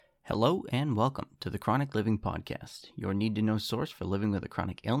Hello and welcome to the Chronic Living Podcast, your need-to-know source for living with a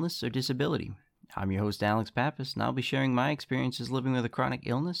chronic illness or disability. I'm your host, Alex Pappas, and I'll be sharing my experiences living with a chronic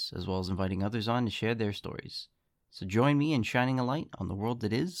illness, as well as inviting others on to share their stories. So join me in shining a light on the world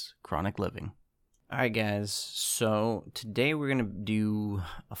that is chronic living. Alright guys, so today we're going to do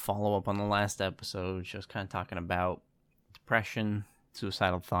a follow-up on the last episode, just kind of talking about depression,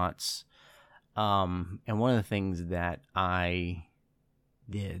 suicidal thoughts, and one of the things that I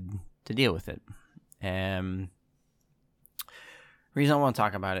did to deal with it. And the reason I want to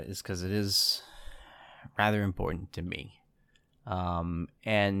talk about it is because it is rather important to me.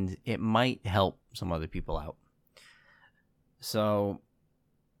 And it might help some other people out. So,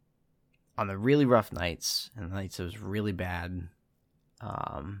 on the really rough nights, and the nights it was really bad,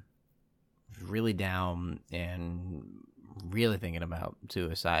 really down, and really thinking about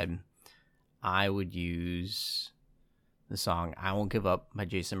suicide, I would use the song I Won't Give Up by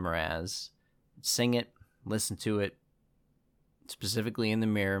Mraz, sing it, listen to it, specifically in the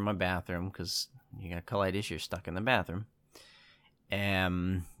mirror in my bathroom, because you got colitis, you're stuck in the bathroom.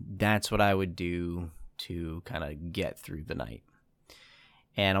 And that's what I would do to kind of get through the night.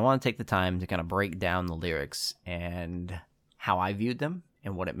 And I want to take the time to kind of break down the lyrics and how I viewed them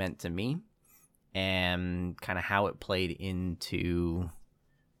and what it meant to me, and kind of how it played into,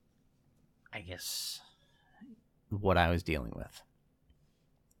 I guess, what I was dealing with.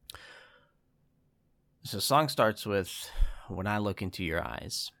 So the song starts with, "When I Look Into Your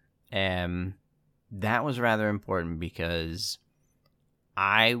Eyes." And that was rather important because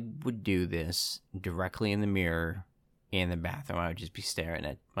I would do this directly in the mirror in the bathroom. I would just be staring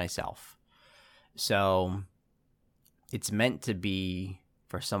at myself. So it's meant to be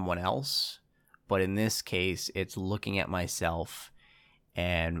for someone else, but in this case, it's looking at myself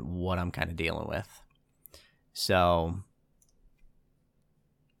and what I'm kind of dealing with. So,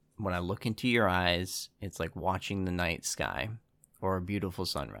 when I look into your eyes, it's like watching the night sky or a beautiful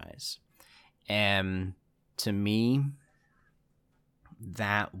sunrise. And to me,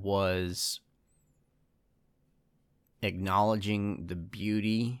 that was acknowledging the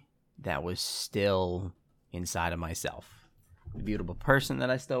beauty that was still inside of myself. The beautiful person that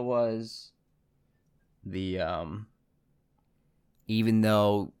I still was. Even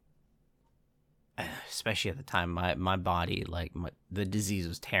though, especially at the time, my body, the disease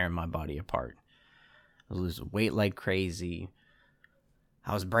was tearing my body apart. I was losing weight like crazy.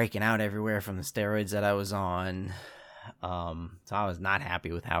 I was breaking out everywhere from the steroids that I was on. So I was not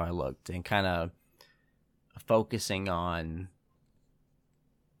happy with how I looked, and kind of focusing on,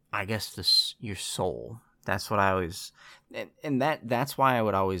 I guess, your soul. That's what I always, and that's why I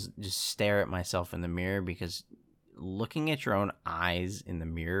would always just stare at myself in the mirror, because looking at your own eyes in the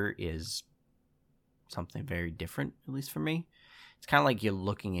mirror is something very different, at least for me. It's kind of like you're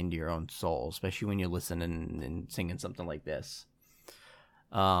looking into your own soul, especially when you're listening and singing something like this.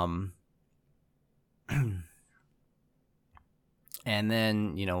 And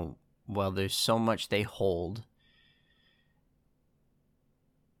then, there's so much they hold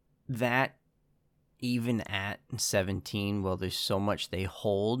that even at 17, there's so much they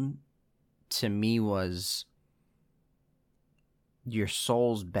hold, to me was, your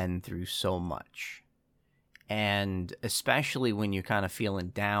soul's been through so much. And especially when you're kind of feeling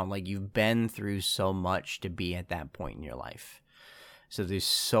down, like you've been through so much to be at that point in your life. So there's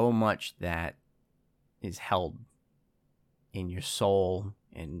so much that is held in your soul,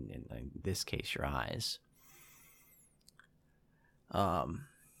 and in this case, your eyes. And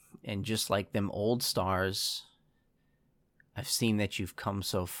just like them old stars, I've seen that you've come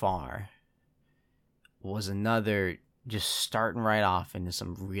so far, was another, just starting right off into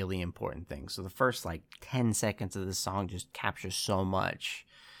some really important things. So the first 10 seconds of the song just captures so much.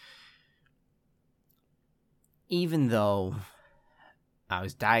 Even though I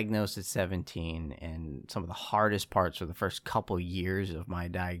was diagnosed at 17, and some of the hardest parts were the first couple years of my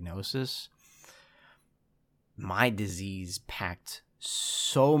diagnosis, my disease packed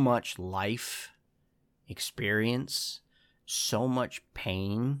so much life experience, so much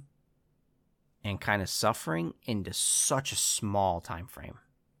pain, and kind of suffering into such a small time frame.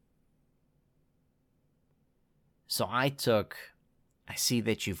 So I see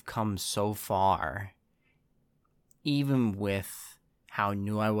that you've come so far, even with how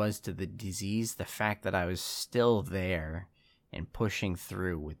new I was to the disease, the fact that I was still there and pushing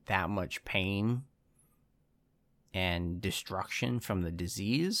through with that much pain and destruction from the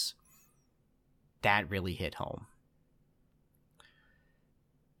disease, that really hit home.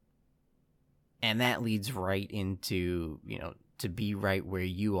 And that leads right into, to be right where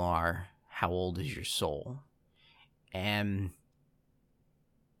you are, how old is your soul? And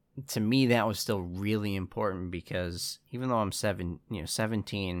to me, that was still really important because even though I'm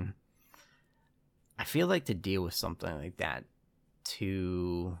 17, I feel like to deal with something like that,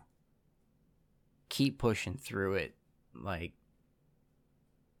 to keep pushing through it, like,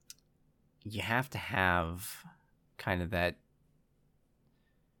 you have to have kind of that,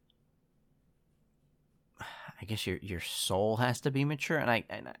 I guess your soul has to be mature, and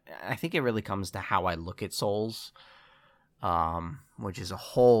I think it really comes to how I look at souls, which is a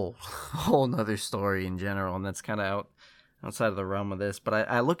whole nother story in general, and that's kind of outside of the realm of this. But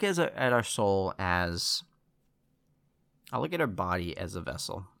I look at our soul as, I look at our body as a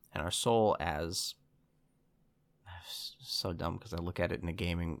vessel, and our soul as, so dumb because I look at it in a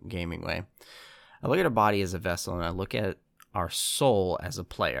gaming way. I look at our body as a vessel, and I look at our soul as a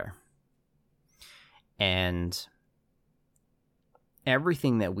player. And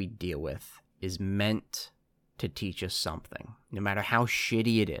everything that we deal with is meant to teach us something. No matter how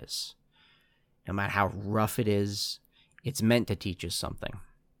shitty it is, no matter how rough it is, it's meant to teach us something.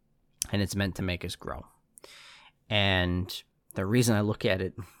 And it's meant to make us grow. And the reason I look at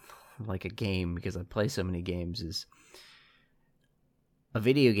it like a game, because I play so many games, is a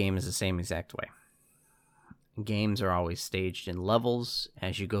video game is the same exact way. Games are always staged in levels.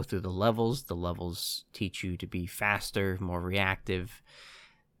 As you go through the levels teach you to be faster, more reactive.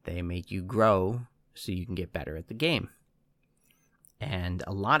 They make you grow so you can get better at the game. And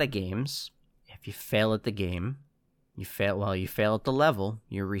a lot of games, if you fail at the game, you fail at the level,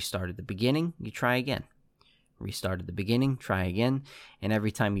 you restart at the beginning, you try again. Restart at the beginning, try again. And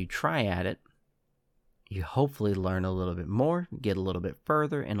every time you try at it, you hopefully learn a little bit more, get a little bit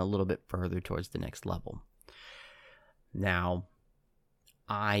further, and a little bit further towards the next level. Now,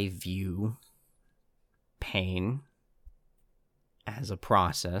 I view pain as a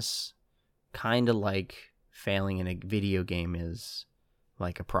process, kind of like failing in a video game is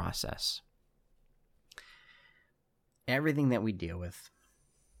like a process. Everything that we deal with,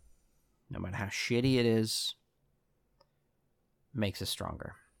 no matter how shitty it is, makes us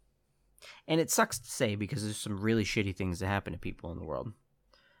stronger. And it sucks to say because there's some really shitty things that happen to people in the world.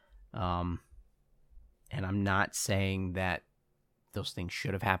 And I'm not saying that those things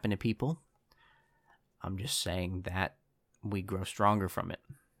should have happened to people. I'm just saying that we grow stronger from it.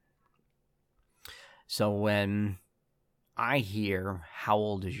 So when I hear, how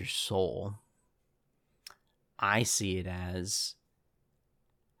old is your soul? I see it as,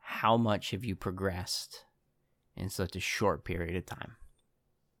 how much have you progressed in such a short period of time?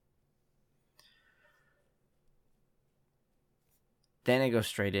 Then it goes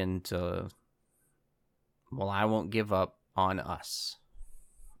straight into, well, I won't give up on us,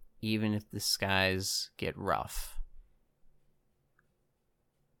 even if the skies get rough.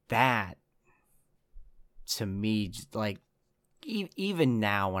 That, to me, like, even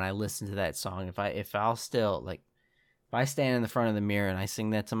now when I listen to that song, if I stand in the front of the mirror and I sing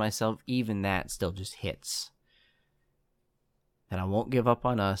that to myself, even that still just hits. That I won't give up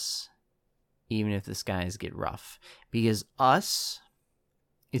on us, even if the skies get rough. Because us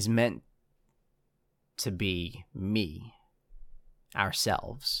is meant to be me,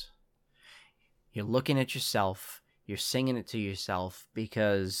 ourselves. You're looking at yourself, you're singing it to yourself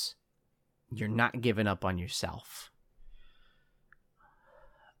because you're not giving up on yourself.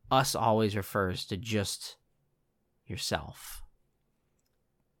 Us always refers to just yourself.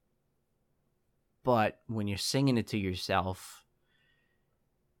 But when you're singing it to yourself,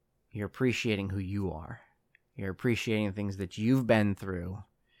 you're appreciating who you are. You're appreciating things that you've been through.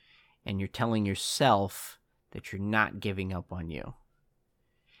 And you're telling yourself that you're not giving up on you.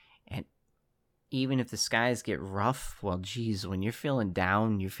 And even if the skies get rough, well, geez, when you're feeling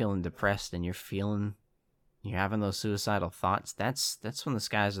down, you're feeling depressed, and you're having those suicidal thoughts, that's when the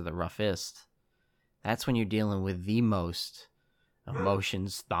skies are the roughest. That's when you're dealing with the most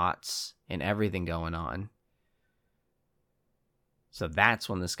emotions, thoughts, and everything going on. So that's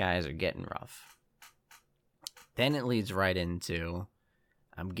when the skies are getting rough. Then it leads right into,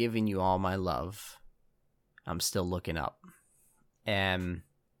 I'm giving you all my love. I'm still looking up. And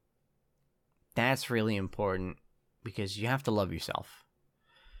that's really important because you have to love yourself.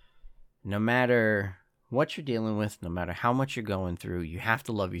 No matter what you're dealing with, no matter how much you're going through, you have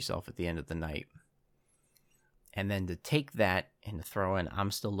to love yourself at the end of the night. And then to take that and to throw in,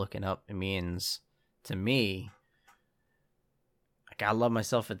 I'm still looking up, it means, to me, like, I love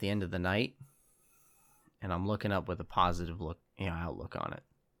myself at the end of the night, and I'm looking up with a positive outlook on it.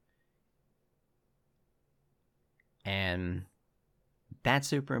 And that's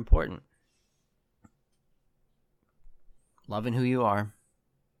super important. Loving who you are,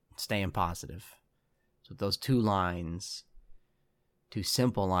 staying positive. So those two lines two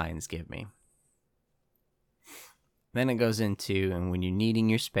simple lines give me. Then it goes into, and when you're needing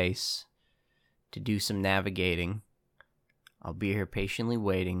your space to do some navigating, I'll be here patiently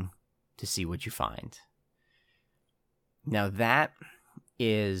waiting to see what you find. Now that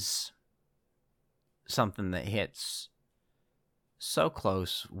is something that hits so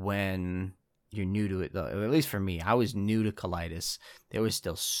close when you're new to it, though. At least for me, I was new to colitis. There was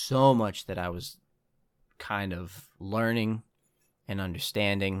still so much that I was kind of learning and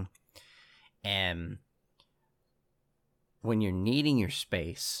understanding. And when you're needing your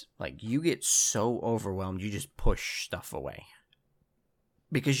space, like, you get so overwhelmed, you just push stuff away.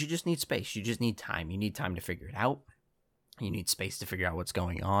 Because you just need space. You just need time. You need time to figure it out. You need space to figure out what's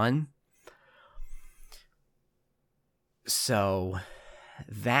going on. So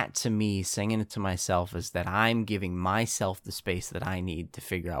that, to me, saying it to myself, is that I'm giving myself the space that I need to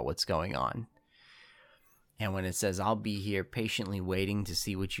figure out what's going on. And when it says, I'll be here patiently waiting to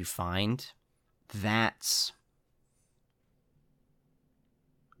see what you find, that's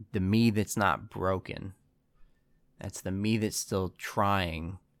the me that's not broken. That's the me that's still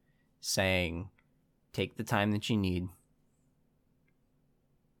trying, saying, take the time that you need.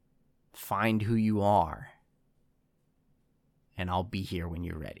 Find who you are. And I'll be here when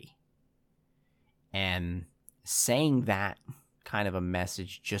you're ready. And saying that kind of a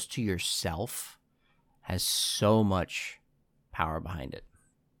message just to yourself has so much power behind it.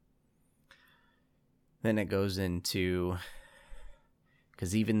 Then it goes into,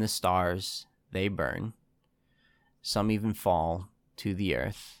 because even the stars, they burn. Some even fall to the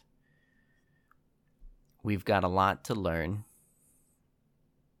earth. We've got a lot to learn.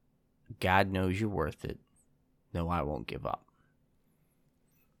 God knows you're worth it. No, I won't give up.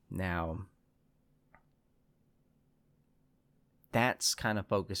 Now, that's kind of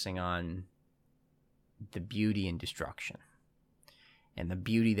focusing on the beauty in destruction and the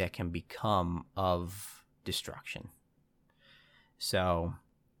beauty that can become of destruction. So,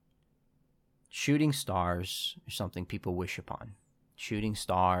 shooting stars is something people wish upon. Shooting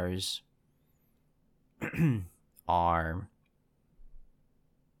stars are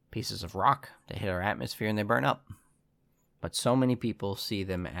pieces of rock that hit our atmosphere and they burn up. But so many people see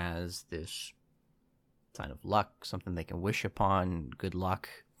them as this sign of luck, something they can wish upon, good luck,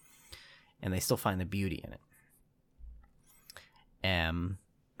 and they still find the beauty in it.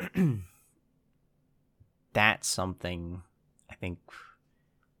 That's something I think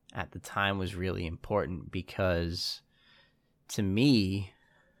at the time was really important, because to me,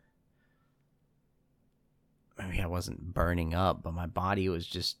 maybe I wasn't burning up, but my body was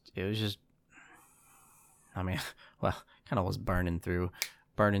just, I mean, well, kind of was burning through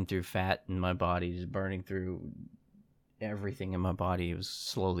fat in my body, just burning through everything in my body. It was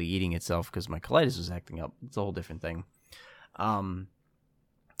slowly eating itself because my colitis was acting up. It's a whole different thing. But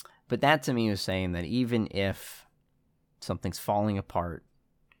that to me was saying that even if something's falling apart,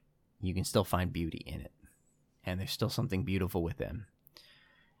 you can still find beauty in it. And there's still something beautiful within.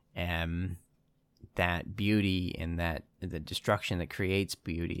 And that beauty and that the destruction that creates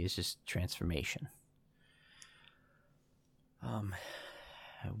beauty is just transformation.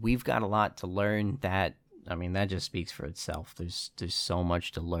 We've got a lot to learn. That just speaks for itself. There's so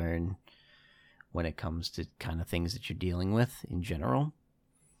much to learn when it comes to kind of things that you're dealing with in general.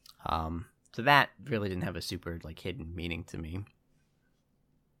 So that really didn't have a super hidden meaning to me.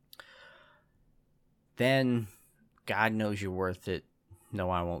 Then, God knows you're worth it. No,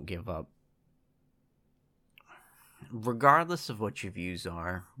 I won't give up. Regardless of what your views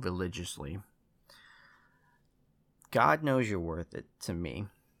are religiously, God knows you're worth it, to me,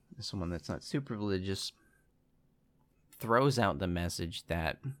 as someone that's not super religious, throws out the message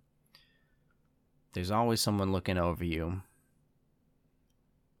that there's always someone looking over you.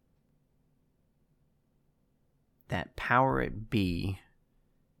 That power it be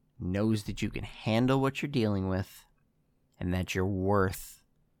knows that you can handle what you're dealing with and that you're worth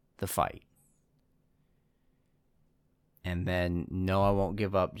the fight. And then, no, I won't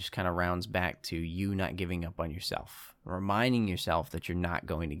give up, just kind of rounds back to you not giving up on yourself. Reminding yourself that you're not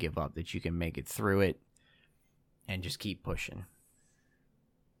going to give up, that you can make it through it, and just keep pushing.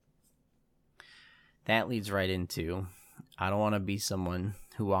 That leads right into, I don't want to be someone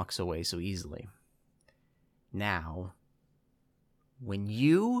who walks away so easily. Now, when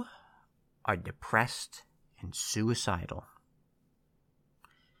you are depressed and suicidal,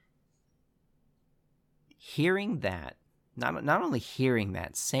 hearing that, not only hearing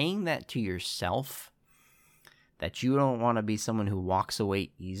that, saying that to yourself, that you don't want to be someone who walks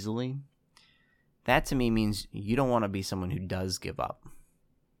away easily, that to me means you don't want to be someone who does give up.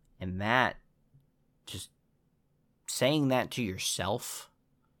 And that just saying that to yourself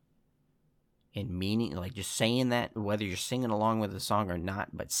in meaning, like just saying that, whether you're singing along with the song or not,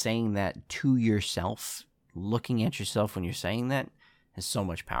 but saying that to yourself, looking at yourself when you're saying that, has so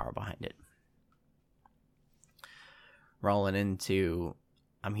much power behind it. Rolling into,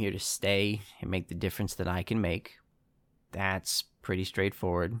 I'm here to stay and make the difference that I can make. That's pretty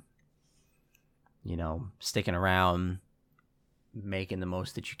straightforward. You know, sticking around, making the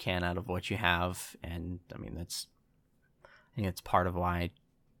most that you can out of what you have. And I mean, I think it's part of why I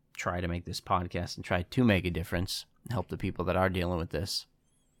try to make this podcast and try to make a difference, help the people that are dealing with this.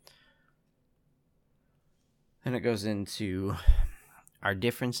 And it goes into our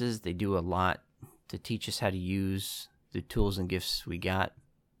differences. They do a lot to teach us how to use the tools and gifts we got.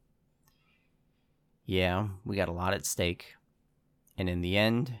 Yeah, we got a lot at stake. And in the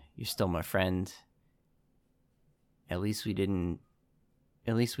end, you're still my friend. At least we didn't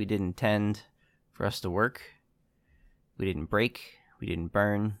intend for us to work. We didn't break. We didn't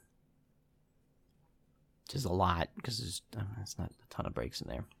burn. Which is a lot, because there's not a ton of breaks in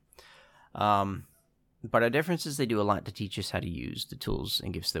there. But our differences, they do a lot to teach us how to use the tools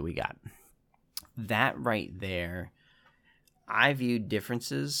and gifts that we got. That right there, I viewed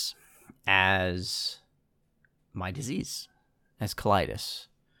differences as my disease, as colitis.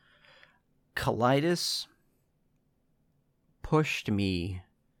 Colitis pushed me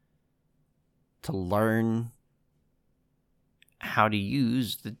to learn how to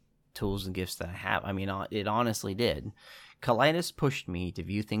use the tools and gifts that I have. I mean, it honestly did. Colitis pushed me to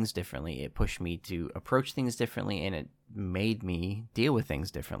view things differently. It pushed me to approach things differently, and it made me deal with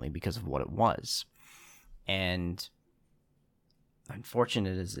things differently because of what it was. And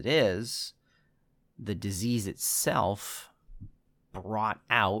unfortunate as it is, the disease itself brought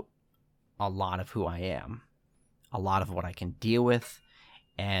out a lot of who I am, a lot of what I can deal with,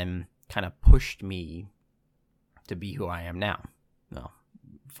 and kind of pushed me to be who I am now. Well,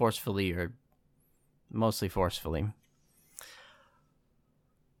 forcefully, or mostly forcefully.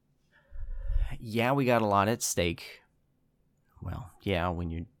 Yeah, we got a lot at stake. Well, yeah,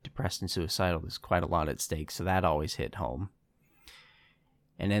 when you're depressed and suicidal, there's quite a lot at stake, so that always hit home.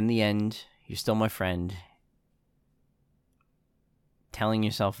 And in the end, you're still my friend. Telling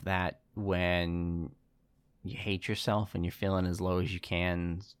yourself that when you hate yourself and you're feeling as low as you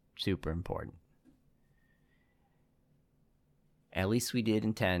can is super important. At least we did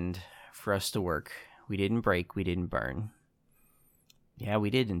intend for us to work. We didn't break, we didn't burn. Yeah, we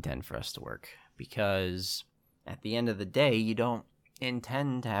did intend for us to work, because at the end of the day, you don't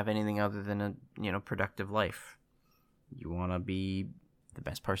intend to have anything other than a productive life. You want to be the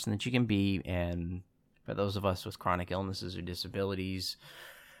best person that you can be, and for those of us with chronic illnesses or disabilities,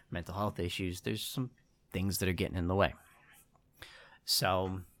 mental health issues, there's some things that are getting in the way.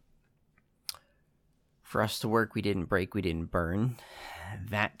 So for us to work, we didn't break, we didn't burn.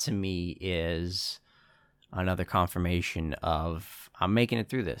 That to me is another confirmation of I'm making it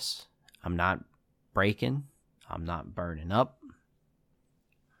through this. I'm not breaking. I'm not burning up.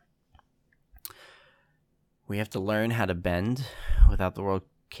 We have to learn how to bend without the world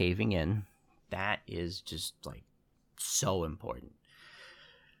caving in. That is just like so important.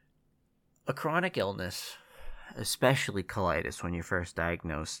 A chronic illness, especially colitis when you're first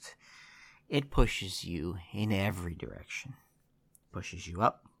diagnosed, it pushes you in every direction. Pushes you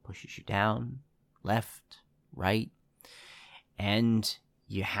up, pushes you down, left, right. And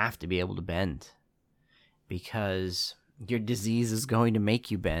you have to be able to bend, because your disease is going to make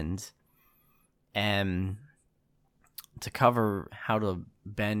you bend. And to cover how to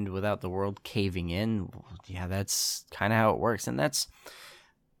bend without the world caving in, yeah, that's kind of how it works. And that's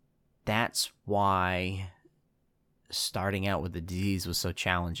why starting out with the disease was so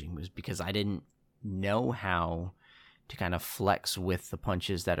challenging, was because I didn't know how to kind of flex with the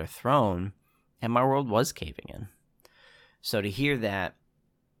punches that are thrown, and my world was caving in. So to hear that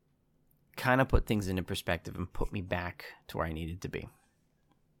kind of put things into perspective and put me back to where I needed to be.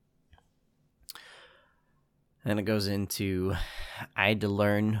 Then it goes into, I had to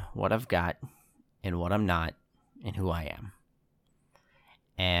learn what I've got and what I'm not and who I am.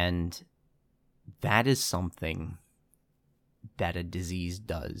 And that is something that a disease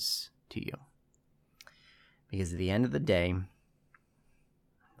does to you. Because at the end of the day,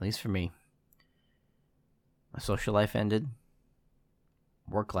 at least for me, my social life ended.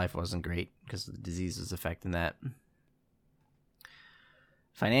 Work life wasn't great because the disease was affecting that.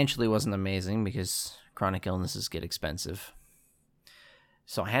 Financially wasn't amazing because chronic illnesses get expensive.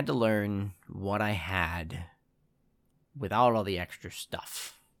 So I had to learn what I had without all the extra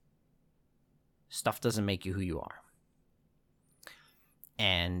stuff. Stuff doesn't make you who you are.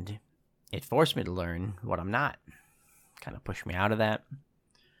 And it forced me to learn what I'm not. kind of pushed me out of that.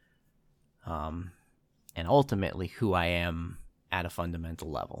 And ultimately who I am at a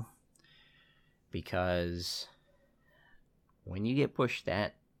fundamental level. Because when you get pushed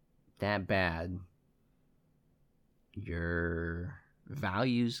that bad, your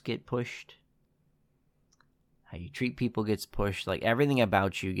values get pushed. How you treat people gets pushed. Like, everything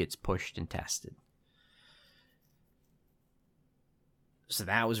about you gets pushed and tested. So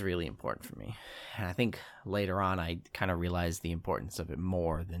that was really important for me. And I think later on I kind of realized the importance of it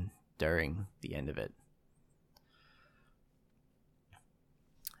more than during the end of it.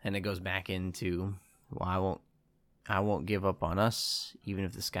 And it goes back into, well, I won't give up on us, even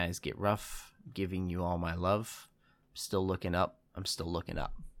if the skies get rough. Giving you all my love. Still looking up. I'm still looking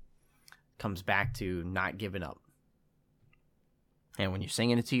up. Comes back to not giving up. And when you're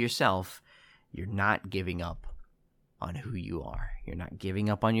singing it to yourself, you're not giving up on who you are. You're not giving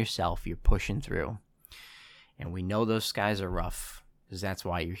up on yourself. You're pushing through. And we know those skies are rough because that's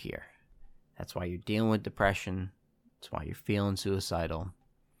why you're here. That's why you're dealing with depression. That's why you're feeling suicidal.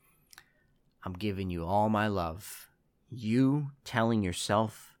 I'm giving you all my love. You telling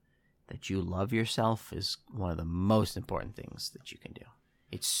yourself that you love yourself is one of the most important things that you can do.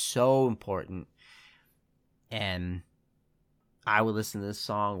 It's so important. And I would listen to this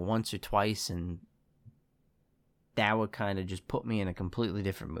song once or twice, and that would kind of just put me in a completely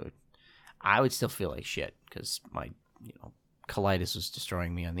different mood. I would still feel like shit because my, colitis was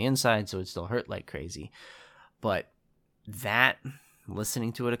destroying me on the inside, so it still hurt like crazy. But that,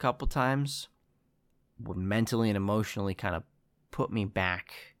 listening to it a couple times, would mentally and emotionally kind of put me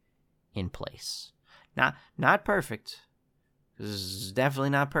back in place. Not perfect. This is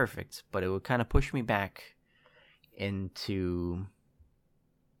definitely not perfect, but it would kind of push me back into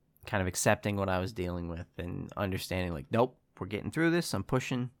kind of accepting what I was dealing with and understanding, like, nope, we're getting through this. I'm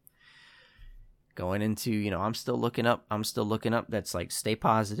pushing. Going into, I'm still looking up. I'm still looking up. That's like, stay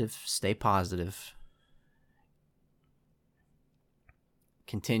positive. Stay positive.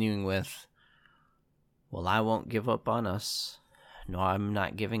 Continuing with, well, I won't give up on us. No, I'm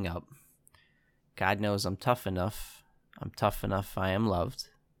not giving up. God knows I'm tough enough. I'm tough enough. I am loved.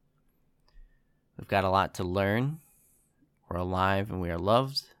 We've got a lot to learn. We're alive and we are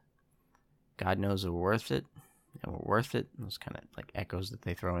loved. God knows we're worth it. And we're worth it. Those kind of like echoes that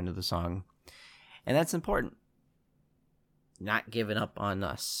they throw into the song. And that's important. Not giving up on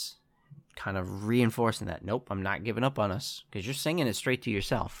us. Kind of reinforcing that. Nope, I'm not giving up on us. Because you're singing it straight to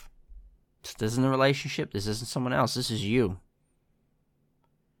yourself. This isn't a relationship. This isn't someone else. This is you.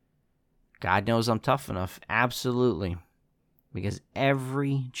 God knows I'm tough enough. Absolutely. Because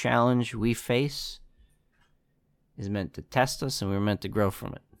every challenge we face is meant to test us, and we're meant to grow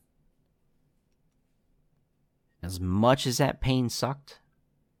from it. As much as that pain sucked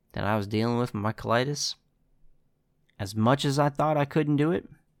that I was dealing with my colitis, as much as I thought I couldn't do it,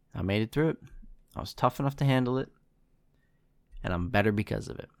 I made it through it. I was tough enough to handle it, and I'm better because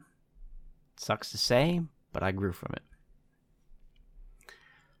of it. Sucks to say, but I grew from it.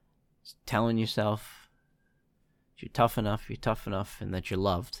 Just telling yourself that you're tough enough, and that you're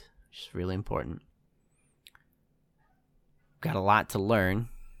loved, which is really important. Got a lot to learn.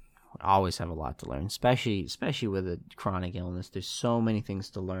 Always have a lot to learn, especially with a chronic illness. There's so many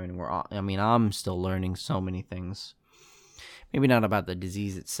things to learn. I'm still learning so many things. Maybe not about the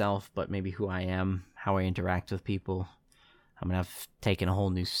disease itself, but maybe who I am, how I interact with people. I mean, I've taken a whole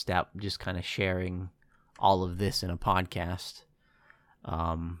new step just kind of sharing all of this in a podcast.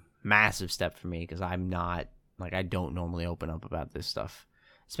 Massive step for me because I'm not, like, I don't normally open up about this stuff.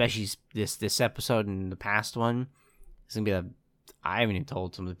 Especially this episode and the past one. It's going to be I haven't even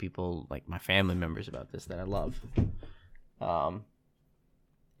told some of the people, like my family members, about this that I love.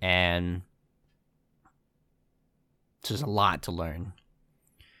 And there's a lot to learn.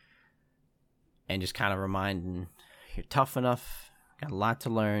 And just kind of reminding, you're tough enough, got a lot to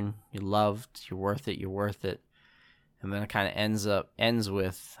learn, you're loved, you're worth it. And then it kind of ends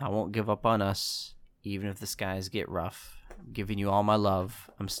with, I won't give up on us, even if the skies get rough. I'm giving you all my love,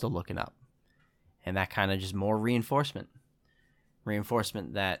 I'm still looking up. And that kind of just more reinforcement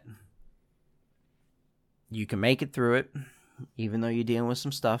that you can make it through it, even though you're dealing with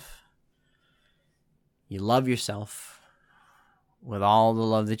some stuff. You love yourself with all the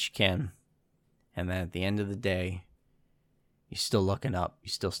love that you can, and then at the end of the day, you're still looking up, you're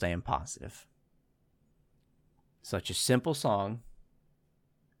still staying positive. Such a simple song,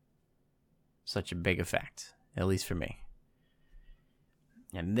 such a big effect, at least for me.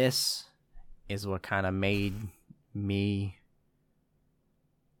 And this is what kind of made me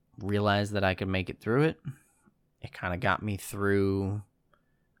realize that I could make it through it. It kind of got me through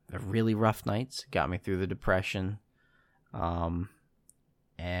the really rough nights, got me through the depression. And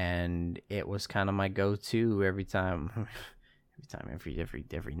it was kind of my go-to every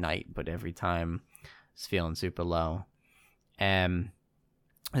night, but every time I was feeling super low. And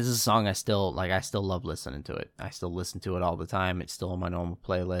this is a song I still love listening to it. I still listen to it all the time. It's still on my normal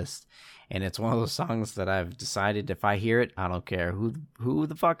playlist. And it's one of those songs that I've decided if I hear it, I don't care who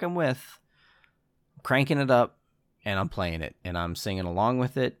the fuck I'm with. I'm cranking it up and I'm playing it and I'm singing along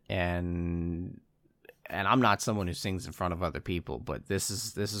with it. And I'm not someone who sings in front of other people, but this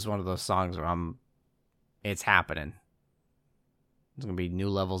is one of those songs where it's happening. There's going to be new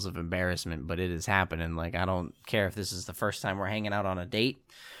levels of embarrassment, but it is happening. Like, I don't care if this is the first time we're hanging out on a date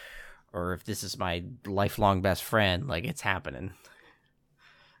or if this is my lifelong best friend. Like, it's happening.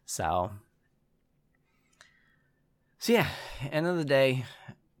 So yeah, end of the day,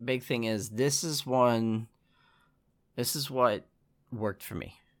 big thing is this is what worked for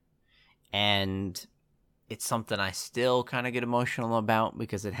me. And it's something I still kind of get emotional about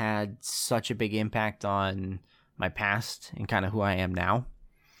because it had such a big impact on my past and kind of who I am now.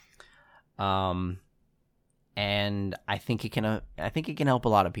 And I think it can help a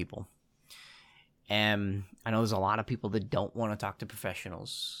lot of people. And I know there's a lot of people that don't want to talk to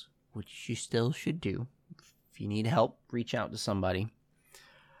professionals, which you still should do. If you need help, reach out to somebody.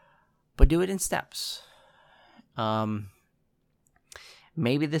 But do it in steps.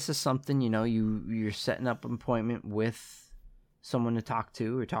 Maybe this is something, you're setting up an appointment with someone to talk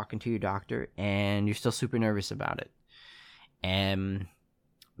to or talking to your doctor, and you're still super nervous about it. And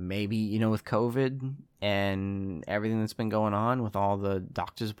maybe, with COVID and everything that's been going on with all the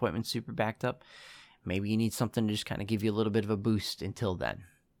doctor's appointments super backed up, maybe you need something to just kind of give you a little bit of a boost until then.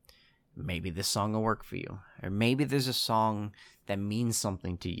 Maybe this song will work for you. Or maybe there's a song that means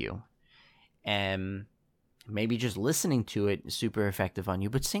something to you. And maybe just listening to it is super effective on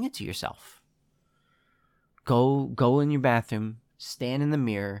you, but sing it to yourself. Go in your bathroom, stand in the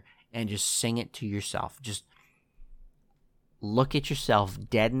mirror, and just sing it to yourself. Just look at yourself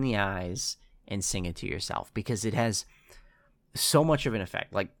dead in the eyes and sing it to yourself, because it has so much of an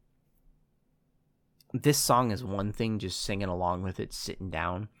effect. Like, this song is one thing, just singing along with it, sitting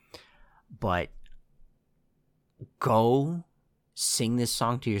down, but go sing this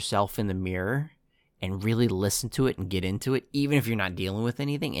song to yourself in the mirror and really listen to it and get into it, even if you're not dealing with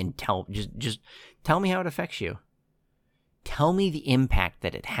anything, and just tell me how it affects you. Tell me the impact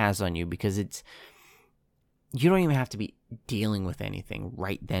that it has on you, because you don't even have to be dealing with anything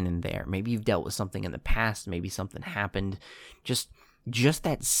right then and there. Maybe you've dealt with something in the past, maybe something happened. Just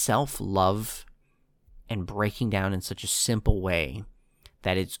that self-love and breaking down in such a simple way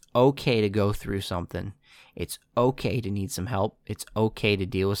that it's okay to go through something. It's okay to need some help. It's okay to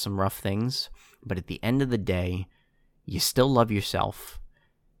deal with some rough things. But at the end of the day, you still love yourself.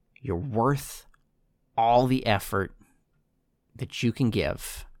 You're worth all the effort that you can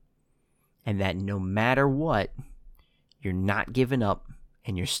give. And that no matter what, you're not giving up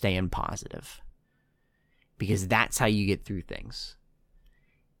and you're staying positive. Because that's how you get through things.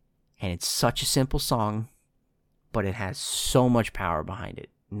 And it's such a simple song, but it has so much power behind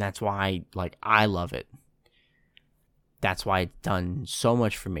it. And that's why, I love it. That's why it's done so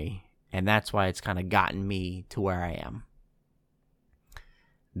much for me. And that's why it's kind of gotten me to where I am.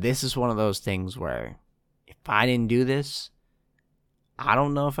 This is one of those things where if I didn't do this, I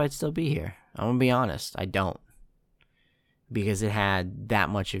don't know if I'd still be here. I'm going to be honest. I don't. Because it had that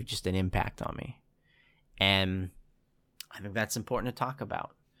much of just an impact on me. And I think that's important to talk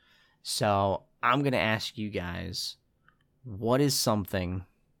about. So I'm going to ask you guys, what is something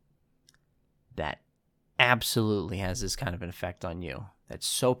that absolutely has this kind of an effect on you? That's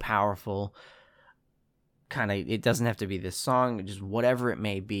so powerful. It doesn't have to be this song, just whatever it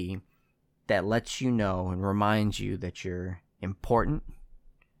may be, that lets you know and reminds you that you're important,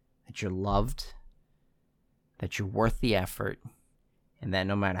 that you're loved, that you're worth the effort, and that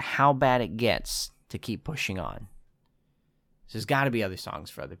no matter how bad it gets, to keep pushing on. So there's got to be other songs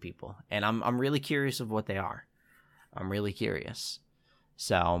for other people, and I'm really curious of what they are. I'm really curious.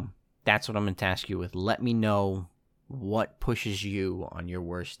 So that's what I'm going to task you with. Let me know what pushes you on your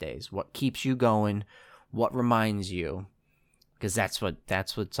worst days, what keeps you going, what reminds you, because that's what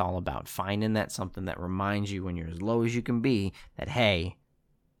it's all about. Finding that something that reminds you when you're as low as you can be that, hey,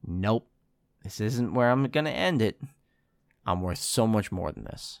 nope, this isn't where I'm going to end it. I'm worth so much more than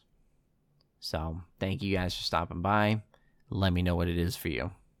this. So thank you guys for stopping by. Let me know what it is for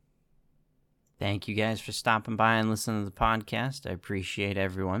you. Thank you guys for stopping by and listening to the podcast. I appreciate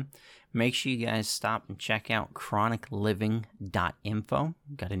everyone. Make sure you guys stop and check out chronicliving.info.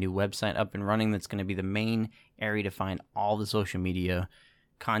 Got a new website up and running that's going to be the main area to find all the social media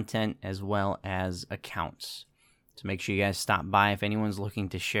content as well as accounts. So make sure you guys stop by if anyone's looking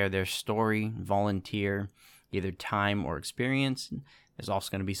to share their story, volunteer, either time or experience. There's also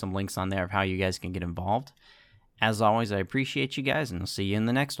going to be some links on there of how you guys can get involved. As always, I appreciate you guys, and I'll see you in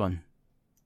the next one.